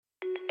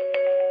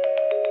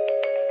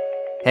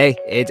Hey,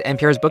 it's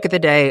NPR's Book of the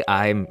Day.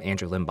 I'm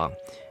Andrew Limbong.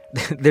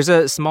 There's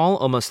a small,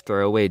 almost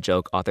throwaway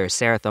joke author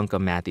Sarah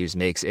Thunkam Matthews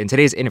makes in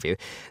today's interview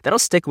that'll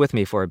stick with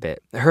me for a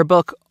bit. Her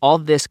book, All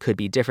This Could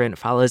Be Different,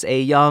 follows a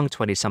young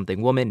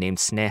 20-something woman named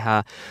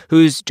Sneha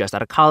who's just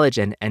out of college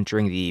and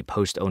entering the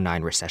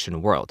post-09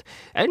 recession world.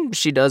 And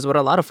she does what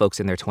a lot of folks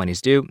in their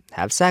 20s do,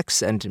 have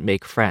sex and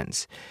make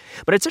friends.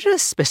 But it's such a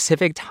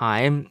specific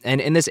time,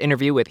 and in this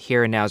interview with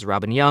Here and Now's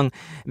Robin Young,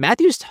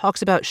 Matthews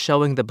talks about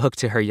showing the book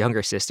to her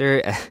younger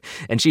sister,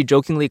 and she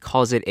jokingly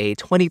calls it a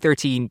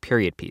 2013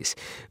 period piece.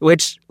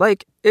 Which,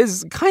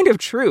 is kind of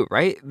true,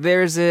 right?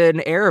 There's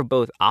an air of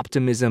both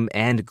optimism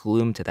and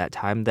gloom to that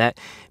time that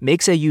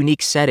makes a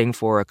unique setting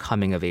for a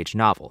coming-of-age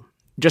novel.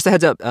 Just a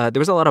heads up, there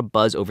was a lot of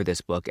buzz over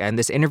this book, and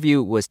this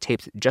interview was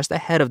taped just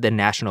ahead of the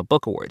National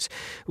Book Awards,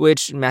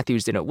 which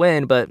Matthews didn't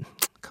win, but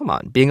come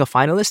on, being a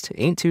finalist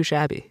ain't too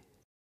shabby.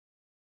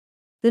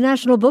 The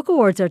National Book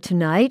Awards are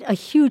tonight, a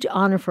huge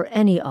honor for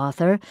any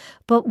author.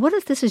 But what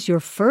if this is your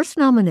first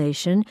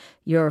nomination,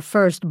 your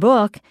first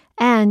book,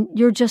 and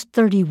you're just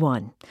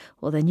 31?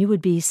 Well, then you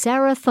would be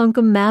Sarah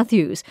Thunkam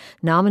Matthews,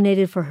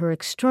 nominated for her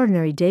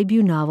extraordinary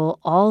debut novel,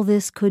 All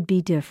This Could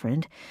Be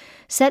Different.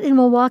 Set in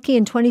Milwaukee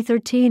in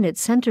 2013, it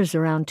centers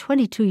around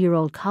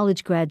 22-year-old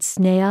college grad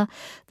Sneha,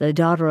 the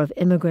daughter of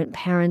immigrant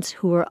parents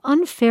who were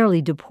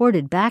unfairly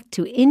deported back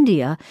to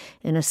India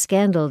in a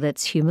scandal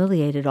that's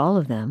humiliated all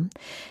of them.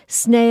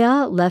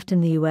 Sneha, left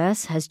in the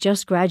U.S., has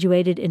just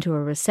graduated into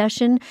a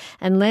recession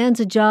and lands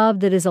a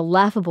job that is a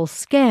laughable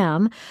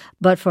scam,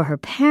 but for her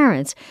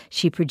parents,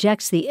 she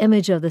projects the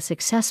image of the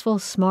successful,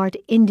 smart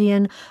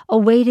Indian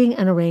awaiting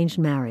an arranged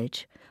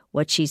marriage.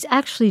 What she's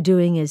actually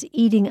doing is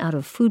eating out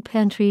of food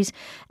pantries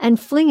and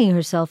flinging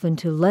herself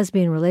into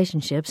lesbian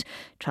relationships,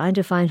 trying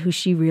to find who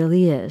she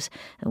really is.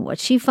 And what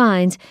she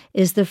finds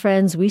is the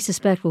friends we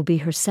suspect will be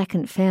her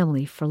second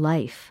family for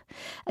life.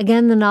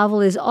 Again, the novel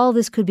is All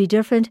This Could Be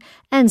Different,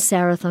 and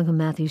Sarah Thunkam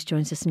Matthews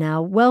joins us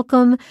now.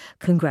 Welcome.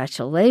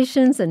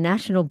 Congratulations, a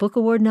National Book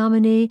Award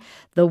nominee.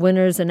 The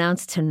winners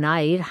announced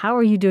tonight. How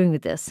are you doing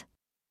with this?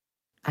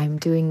 I'm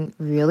doing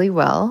really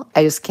well.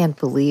 I just can't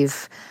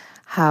believe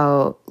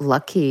how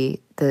lucky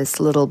this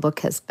little book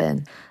has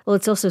been. Well,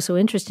 it's also so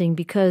interesting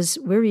because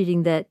we're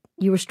reading that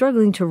you were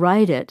struggling to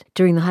write it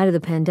during the height of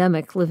the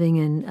pandemic, living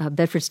in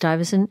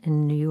Bedford-Stuyvesant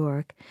in New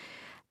York.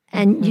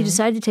 And you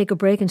decided to take a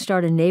break and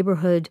start a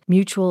neighborhood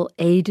mutual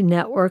aid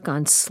network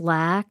on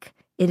Slack.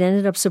 It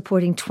ended up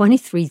supporting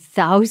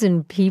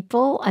 23,000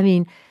 people. I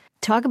mean,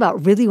 talk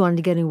about really wanting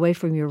to get away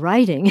from your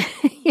writing.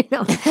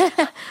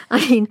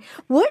 I mean,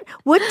 what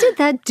did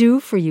that do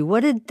for you?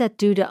 What did that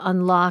do to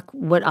unlock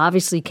what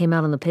obviously came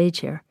out on the page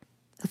here?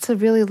 That's a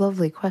really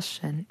lovely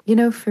question.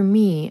 For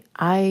me,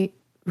 I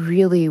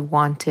really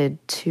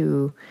wanted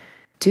to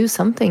do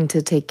something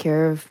to take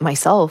care of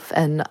myself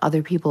and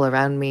other people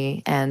around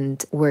me,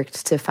 and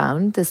worked to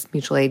found this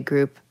mutual aid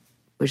group,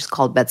 which is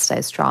called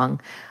Bed-Stuy Strong.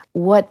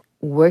 What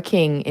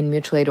working in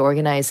mutual aid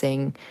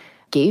organizing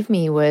gave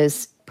me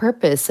was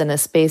purpose and a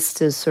space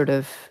to sort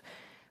of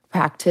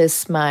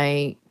practice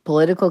my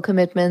political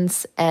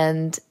commitments,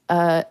 and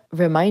a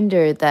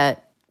reminder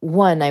that,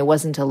 one, I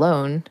wasn't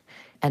alone,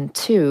 and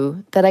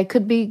two, that I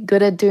could be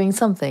good at doing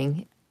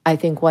something. I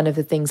think one of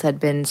the things I'd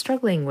been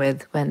struggling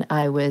with when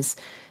I was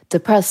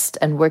depressed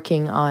and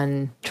working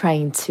on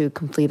trying to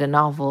complete a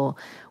novel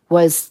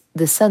was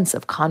the sense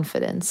of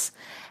confidence.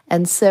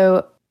 And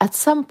so at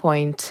some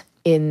point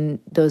in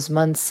those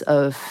months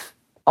of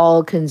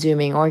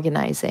all-consuming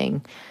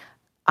organizing,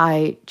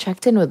 I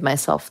checked in with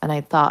myself and I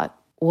thought,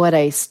 what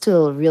I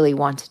still really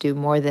want to do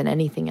more than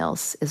anything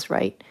else is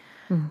write.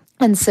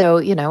 And so,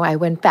 I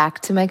went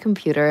back to my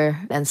computer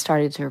and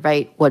started to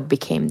write what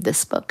became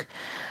this book.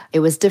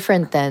 It was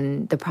different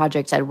than the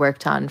project I'd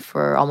worked on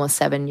for almost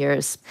 7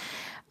 years.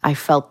 I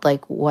felt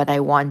like what I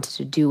wanted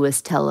to do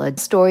was tell a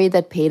story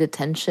that paid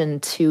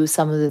attention to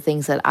some of the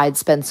things that I'd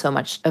spent so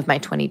much of my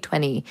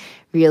 2020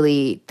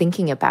 really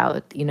thinking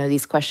about,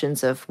 these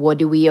questions of what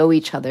do we owe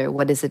each other?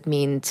 What does it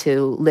mean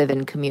to live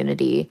in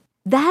community?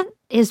 That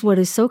is what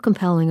is so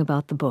compelling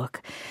about the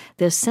book,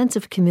 this sense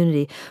of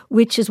community,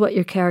 which is what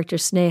your character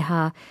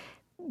Sneha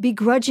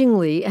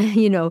begrudgingly,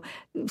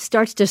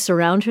 starts to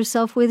surround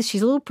herself with.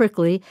 She's a little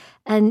prickly,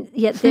 and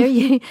yet there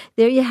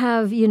you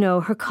have,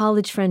 her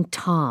college friend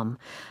Tom.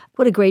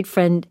 What a great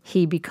friend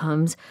he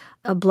becomes.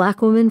 A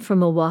Black woman from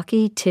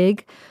Milwaukee,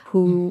 Tig,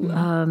 who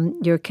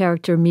your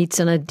character meets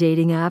on a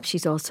dating app.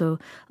 She's also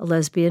a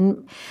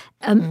lesbian.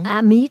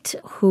 Amit,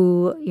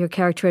 who your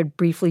character had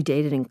briefly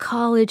dated in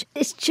college.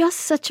 It's just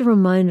such a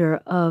reminder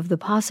of the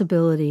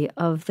possibility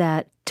of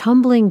that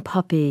tumbling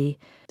puppy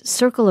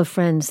circle of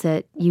friends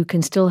that you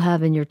can still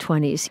have in your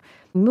 20s.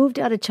 Moved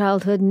out of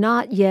childhood,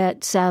 not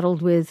yet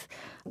saddled with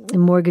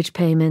mortgage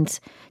payments.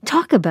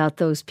 Talk about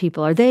those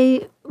people. Are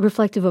they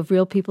reflective of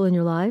real people in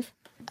your life?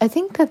 I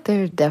think that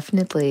there are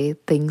definitely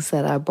things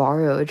that are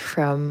borrowed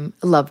from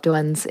loved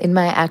ones in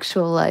my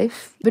actual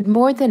life. But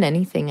more than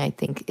anything, I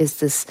think, is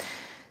this,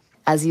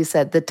 as you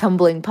said, the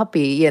tumbling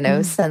puppy,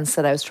 sense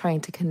that I was trying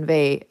to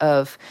convey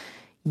of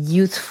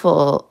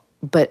youthful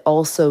but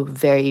also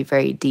very,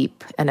 very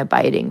deep and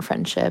abiding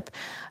friendship.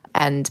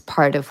 And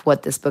part of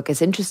what this book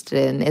is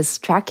interested in is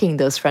tracking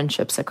those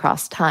friendships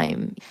across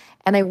time.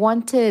 And I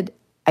wanted,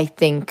 I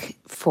think,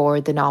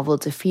 for the novel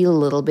to feel a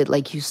little bit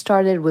like you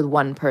started with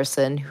one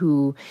person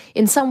who,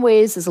 in some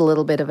ways, is a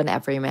little bit of an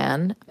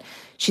everyman.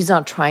 She's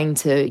not trying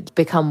to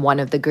become one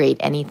of the great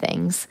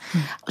anythings.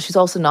 She's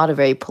also not a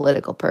very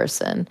political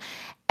person.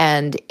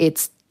 And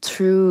it's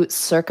through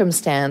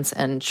circumstance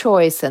and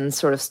choice and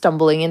sort of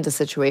stumbling into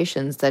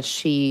situations that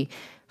she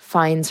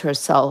finds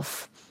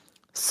herself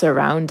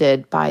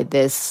surrounded by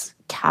this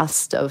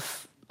cast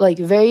of like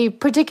very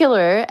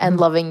particular and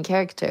loving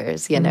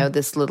characters, you know,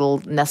 this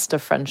little nest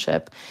of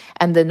friendship.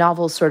 And the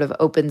novel sort of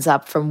opens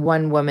up from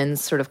one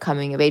woman's sort of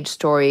coming of age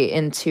story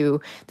into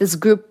this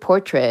group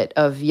portrait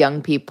of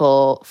young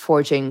people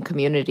forging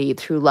community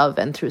through love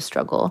and through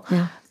struggle.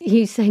 Yeah.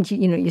 You said,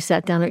 you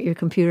sat down at your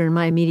computer, and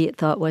my immediate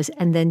thought was,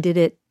 and then did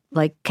it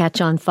like catch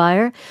on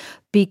fire?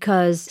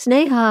 Because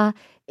Sneha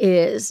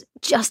is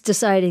just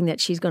deciding that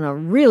she's going to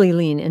really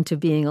lean into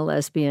being a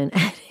lesbian.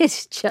 And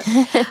it's just,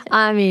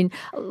 I mean,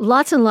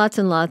 lots and lots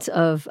and lots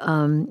of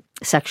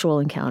sexual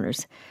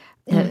encounters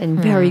and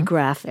very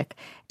graphic.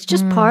 It's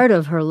just part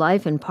of her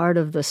life and part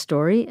of the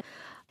story.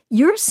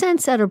 Your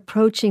sense at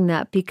approaching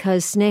that,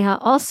 because Sneha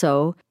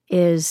also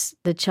is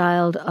the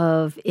child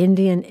of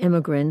Indian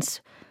immigrants,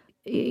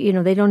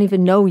 they don't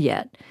even know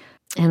yet.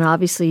 And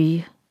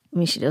obviously,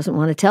 she doesn't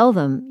want to tell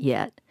them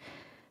yet.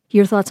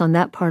 Your thoughts on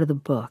that part of the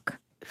book?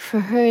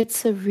 For her,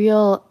 it's a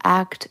real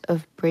act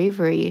of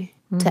bravery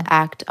to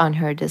act on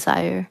her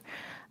desire.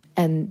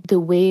 And the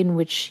way in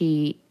which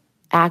she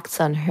acts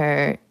on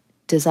her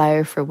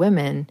desire for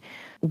women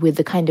with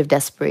the kind of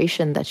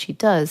desperation that she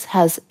does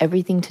has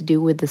everything to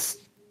do with this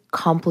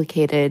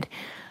complicated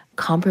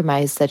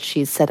compromise that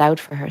she's set out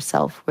for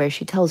herself, where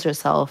she tells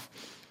herself,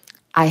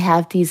 I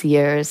have these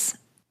years,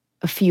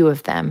 a few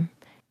of them,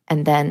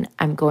 and then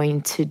I'm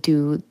going to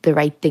do the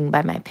right thing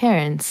by my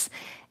parents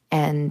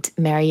and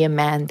marry a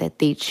man that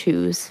they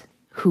choose,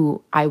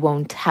 who I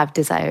won't have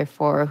desire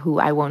for, who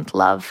I won't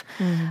love.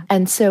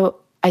 And so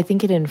I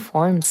think it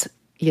informs,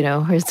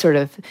 her sort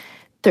of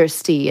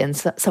thirsty and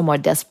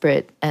somewhat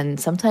desperate and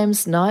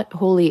sometimes not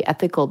wholly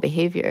ethical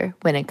behavior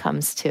when it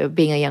comes to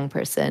being a young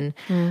person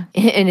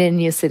in a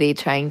new city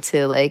trying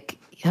to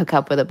hook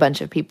up with a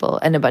bunch of people,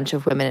 and a bunch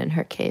of women in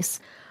her case.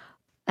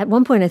 At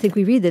one point, I think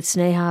we read that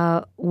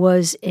Sneha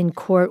was in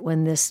court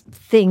when this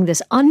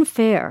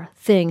unfair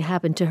thing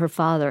happened to her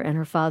father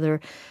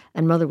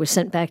and mother was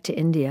sent back to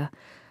India.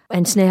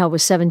 And Sneha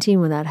was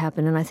 17 when that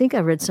happened. And I think I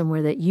read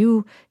somewhere that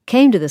you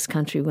came to this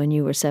country when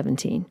you were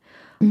 17.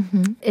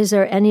 Is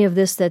there any of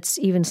this that's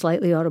even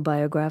slightly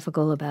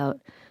autobiographical about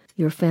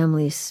your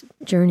family's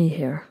journey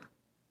here?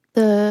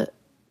 The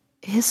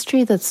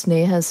history that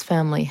Sneha's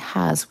family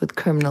has with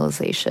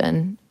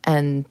criminalization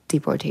and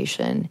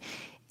deportation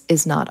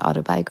is not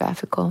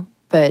autobiographical.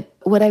 But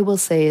what I will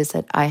say is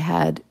that I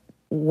had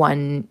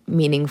one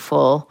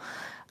meaningful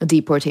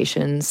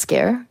deportation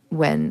scare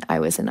when I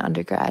was an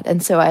undergrad.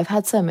 And so I've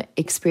had some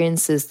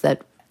experiences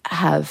that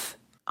have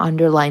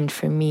underlined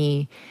for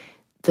me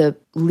the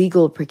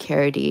legal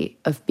precarity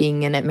of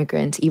being an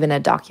immigrant, even a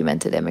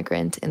documented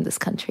immigrant in this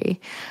country.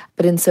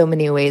 But in so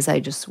many ways, I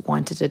just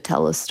wanted to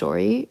tell a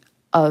story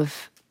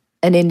of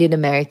an Indian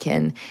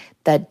American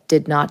that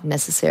did not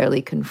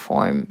necessarily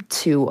conform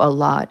to a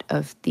lot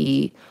of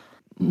the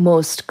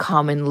most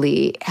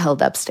commonly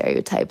held up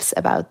stereotypes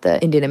about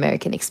the Indian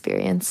American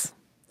experience.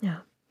 Yeah.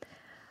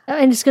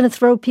 And it's going to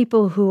throw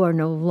people who are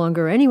no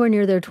longer anywhere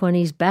near their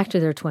 20s back to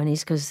their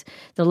 20s, because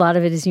a lot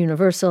of it is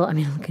universal. I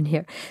mean, look in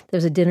here.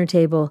 There's a dinner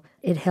table.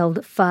 It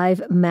held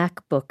 5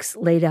 MacBooks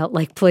laid out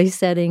like place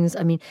settings.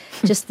 I mean,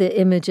 just the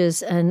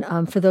images. And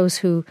for those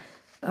who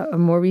are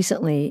more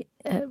recently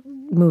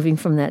moving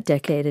from that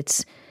decade,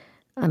 it's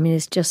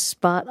just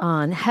spot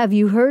on. Have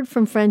you heard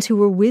from friends who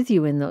were with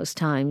you in those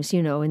times,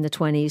 in the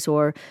 20s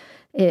or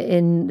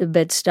in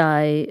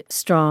Bed-Stuy,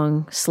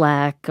 Strong,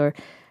 Slack, or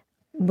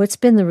what's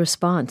been the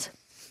response?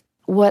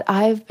 What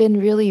I've been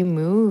really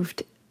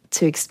moved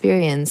to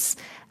experience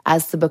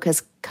as the book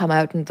has come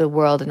out into the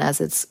world and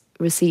as it's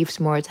received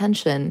more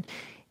attention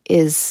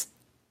is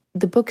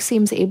the book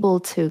seems able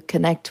to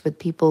connect with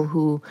people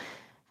who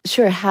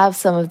sure have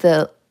some of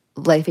the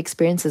life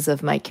experiences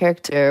of my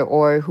character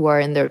or who are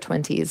in their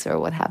 20s or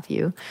what have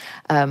you.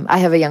 I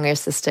have a younger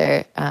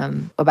sister,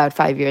 about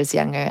 5 years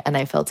younger, and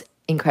I felt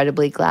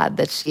incredibly glad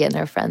that she and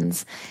her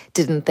friends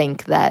didn't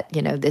think that,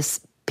 this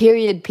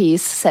period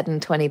piece set in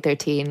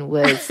 2013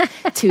 was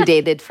too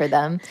dated for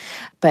them.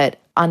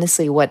 But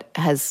honestly, what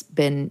has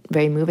been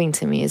very moving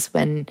to me is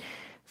when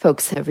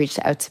folks have reached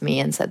out to me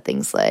and said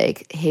things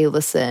like, hey,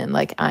 listen,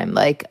 I'm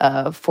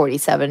a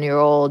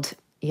 47-year-old,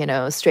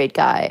 straight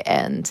guy,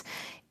 and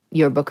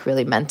your book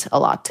really meant a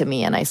lot to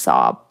me, and I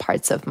saw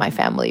parts of my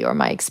family or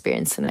my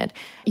experience in it.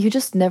 You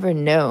just never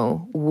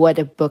know what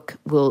a book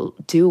will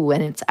do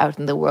when it's out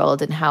in the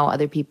world and how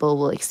other people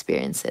will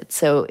experience it.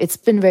 So it's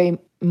been very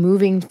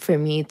moving for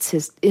me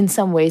to, in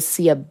some ways,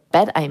 see a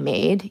bet I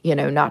made,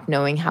 not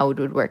knowing how it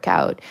would work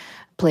out,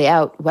 play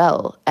out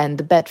well. And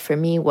the bet for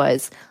me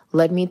was,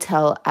 let me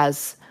tell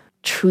as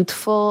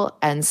truthful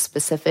and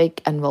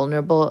specific and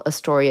vulnerable a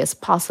story as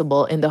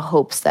possible in the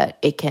hopes that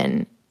it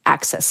can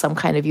access some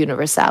kind of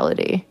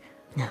universality.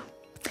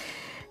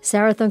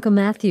 Sarah Thunka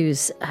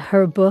Matthews,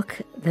 her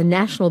book, the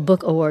National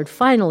Book Award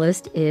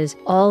finalist, is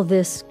All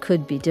This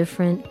Could Be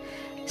Different.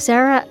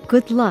 Sarah,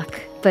 good luck,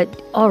 but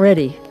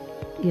already,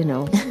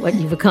 what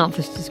you've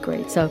accomplished is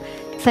great. So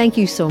thank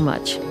you so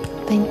much.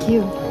 Thank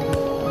you.